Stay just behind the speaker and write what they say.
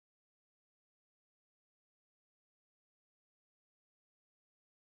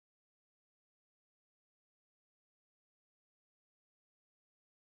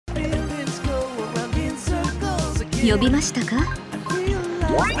呼びましたか？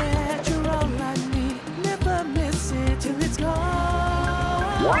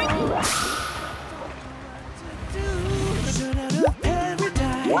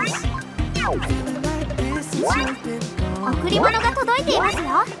贈り物が届いていますよ。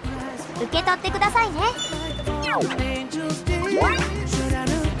受け取ってくださいね。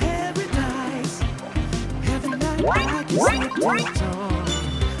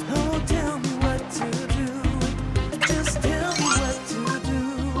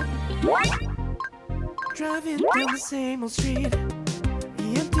Driving down the same old street,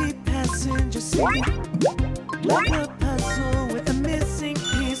 the empty passenger seat, like a puzzle with a missing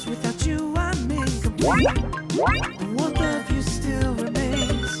piece. Without you, I'm incomplete. The warmth of you still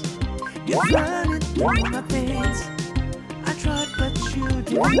remains. It's running through my veins. I tried, but you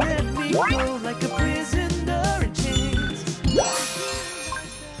didn't let me go, like a prisoner in chains.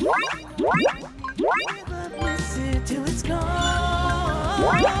 Never miss it till it's gone.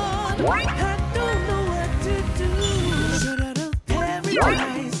 I don't know what to do. Shut out of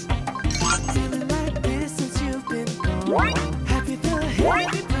paradise. Feeling like this since you've been gone. Happy the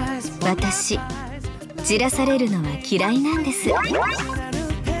heavy price. 私、じらされるのは嫌いなんです。Shut out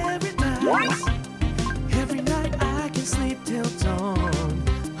of paradise. Every night I can sleep till dawn.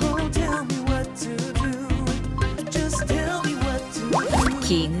 Oh, tell me what to do. Just tell me what to do.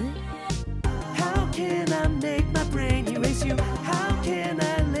 奇遇。How can I make my brain erase you? How can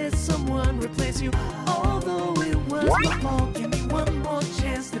I let someone replace you? Although it was my fault, give me one more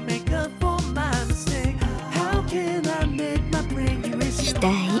chance to make up for my mistake. How can I make my brain erase you? 期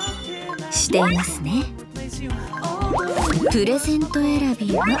待していますね。プレゼント選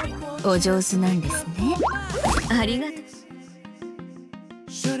びはお上手なんですね。ありがとう。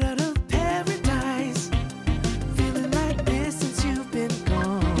Shut out of paradise. Feeling like this since you've been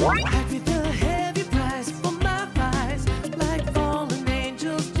gone. Happy the heavy price for my price, like fallen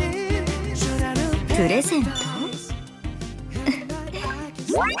angels did. Shut out of プレゼント paradise. Every night I can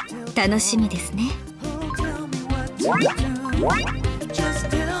sleep till 楽しみですね。 oh, tell me what to do. Just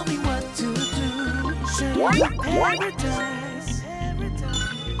tell me what to do. Shut out of paradise.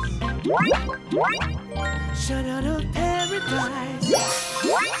 Shut out of paradise.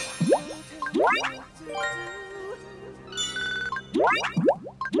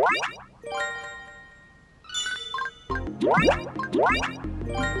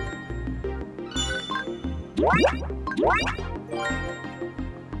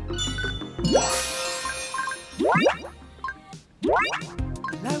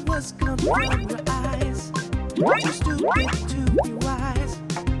 Light was gone from your eyes. Too stupid to be wise.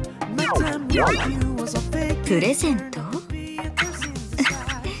 My time with you was a fake. プレゼント Be a curse in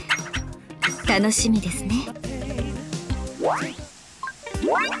disguise. 楽しみですね。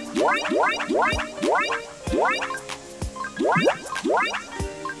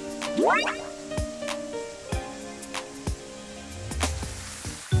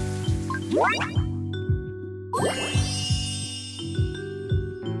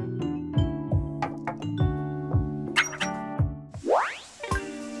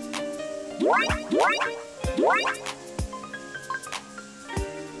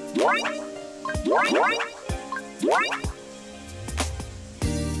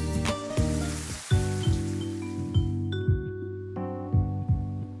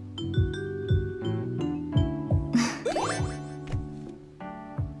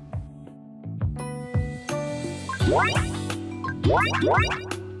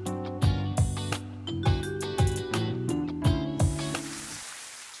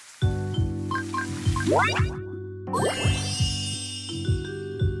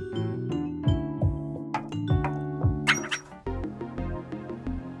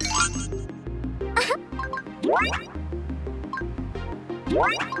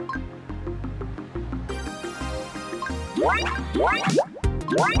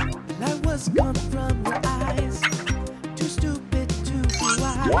 Light was gone from your eyes. Too stupid to be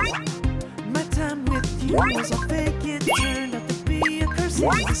wise. My time with you was a fake. It turned out to be a curse in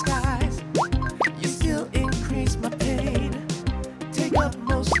disguise. You still increase my pain. Take up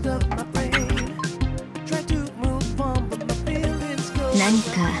most of my brain. Try to move on, but my feelings go. 何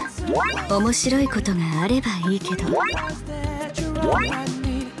か面白いことがあればいいけど。 That you're all I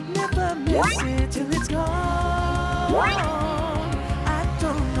need. Never miss it till it's gone. I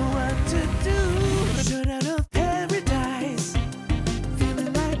don't know what to do. Shut out of paradise.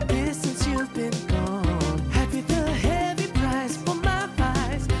 Feeling like this since you've been gone. Happy the heavy price for my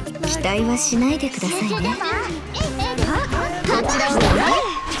price. 期待はしないでくださいね。こちらをね。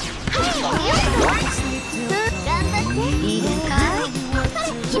頑張って。いいですか？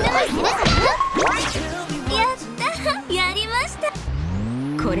決めますね。やった。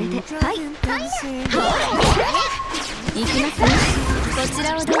これで、はい、行きますね。こち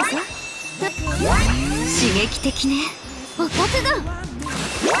らをどうぞ。刺激的ね。おかずだ。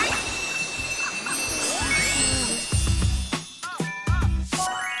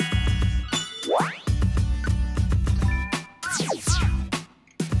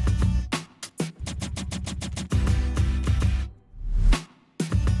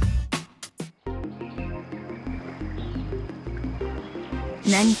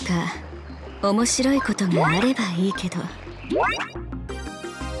何か面白いことがあればいいけど。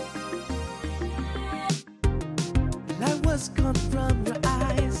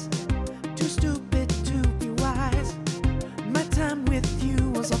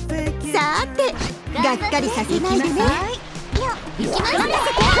さて、がっかりさせないでね。行きます。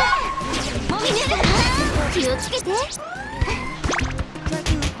気をつけて。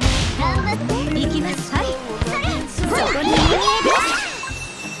頑張って。行きます。はい。そこに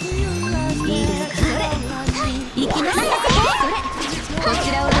いいですか。行きます。こ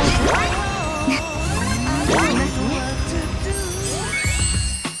ちらをどうぞ。行きますね。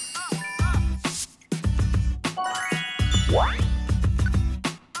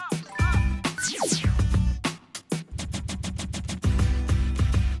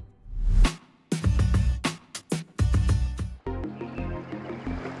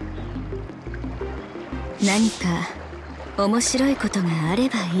何か面白いことがあれ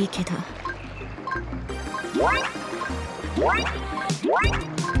ばいいけど。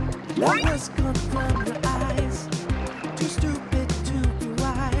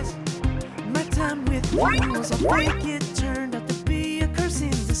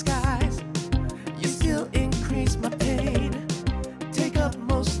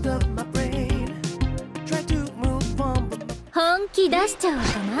本気出しちゃおうか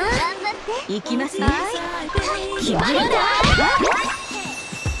な。行きますね。決まりだ。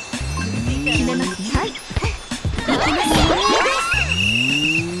決めますね。はい。行きますね。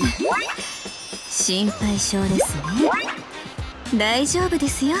心配性ですね。大丈夫で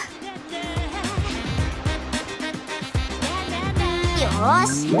すよ。よー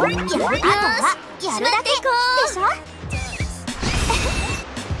し、あとはやるだけでしょ。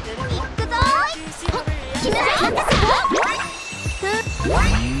行くぞー。決める。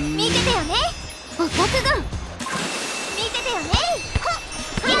見ててよね。おかずだ。見ててよね。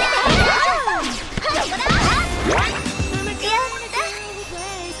見ててよね。そこだ。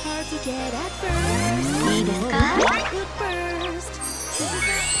いいですか。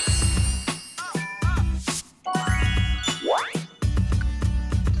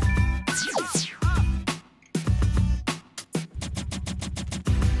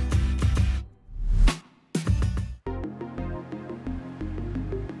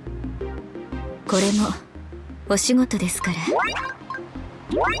これもお仕事ですから。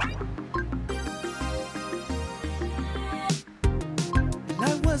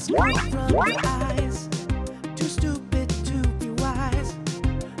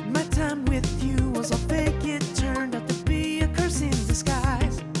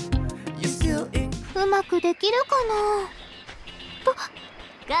うまくできるかな。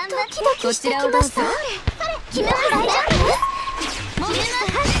頑張って。ドキドキしてきました。決めます。大丈夫。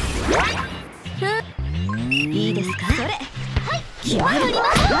いいですか。それ。はい。決まりま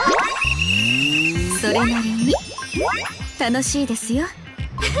す。それなりに楽しいですよ。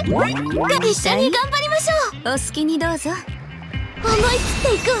一緒に頑張りましょう。お好きにどうぞ。思い切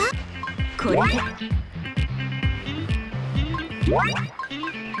っていくわ。これで。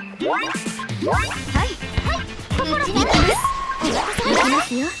はい。心に行きます。行きます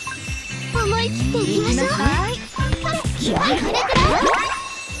よ。思い切っていきましょう。はい。決まり。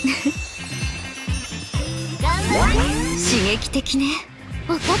刺激的ね。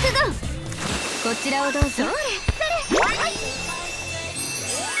おかずだ。こちらをどうぞ。それ。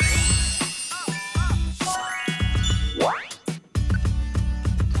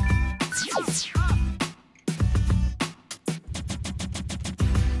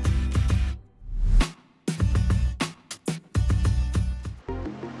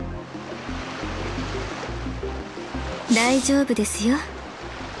大丈夫ですよ。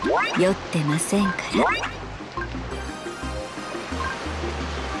酔ってませんから。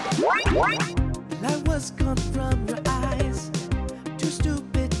チ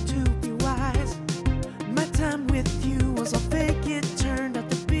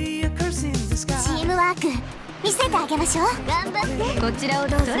ームワーク見せてあげましょう。頑張って。こちらを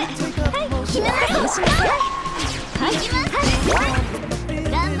どうぞ。はい、決めます。はい、行きます。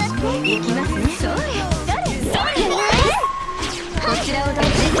頑張って。行きますね。そうよ。こちらをどうぞ。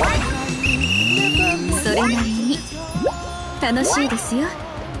それなりに楽しいですよ。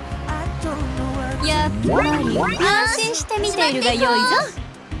やっぱり安心して見ているがよいぞ。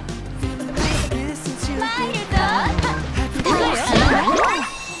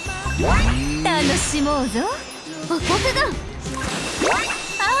楽しもうぞ。お覚悟。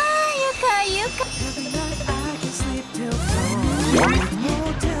ああ、ゆかゆか。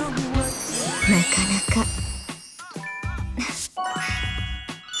なかなか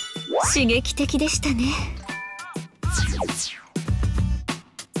刺激的でしたね。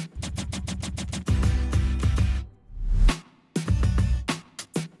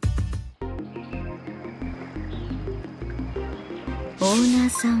オーナー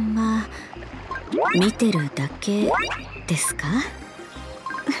さんは見てるだけですか？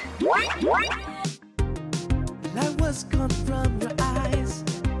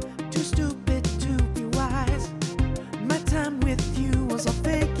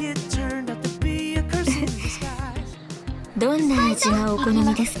どんな味がお好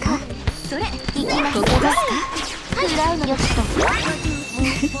みですか？それ、行きます。ここですか？裏のよしと。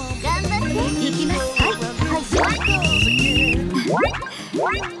頑張って。行きます。はい。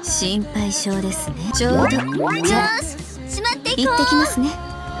心配性ですね。ちょうど。じゃあしまっていこう。行ってきますね。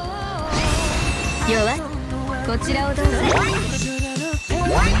弱こちらをどうぞ。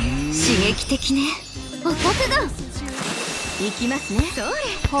刺激的ね。お覚悟。行きますね。それ。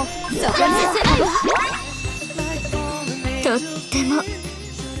そこにさせないわ。とっても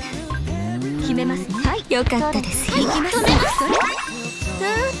決めますね。はい、よかったですよ。行きますね。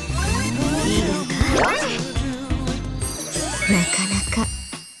いいですか？なかなか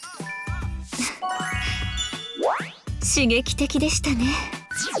刺激的でしたね。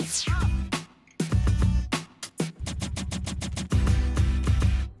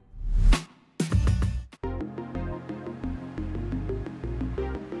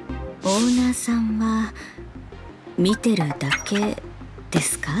オーナーさんは見てるだけで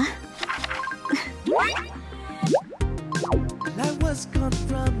すか？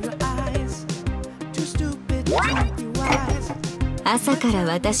朝から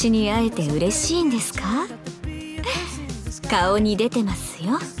私に会えて嬉しいんですか？顔に出てます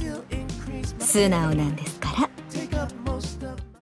よ。素直なんです。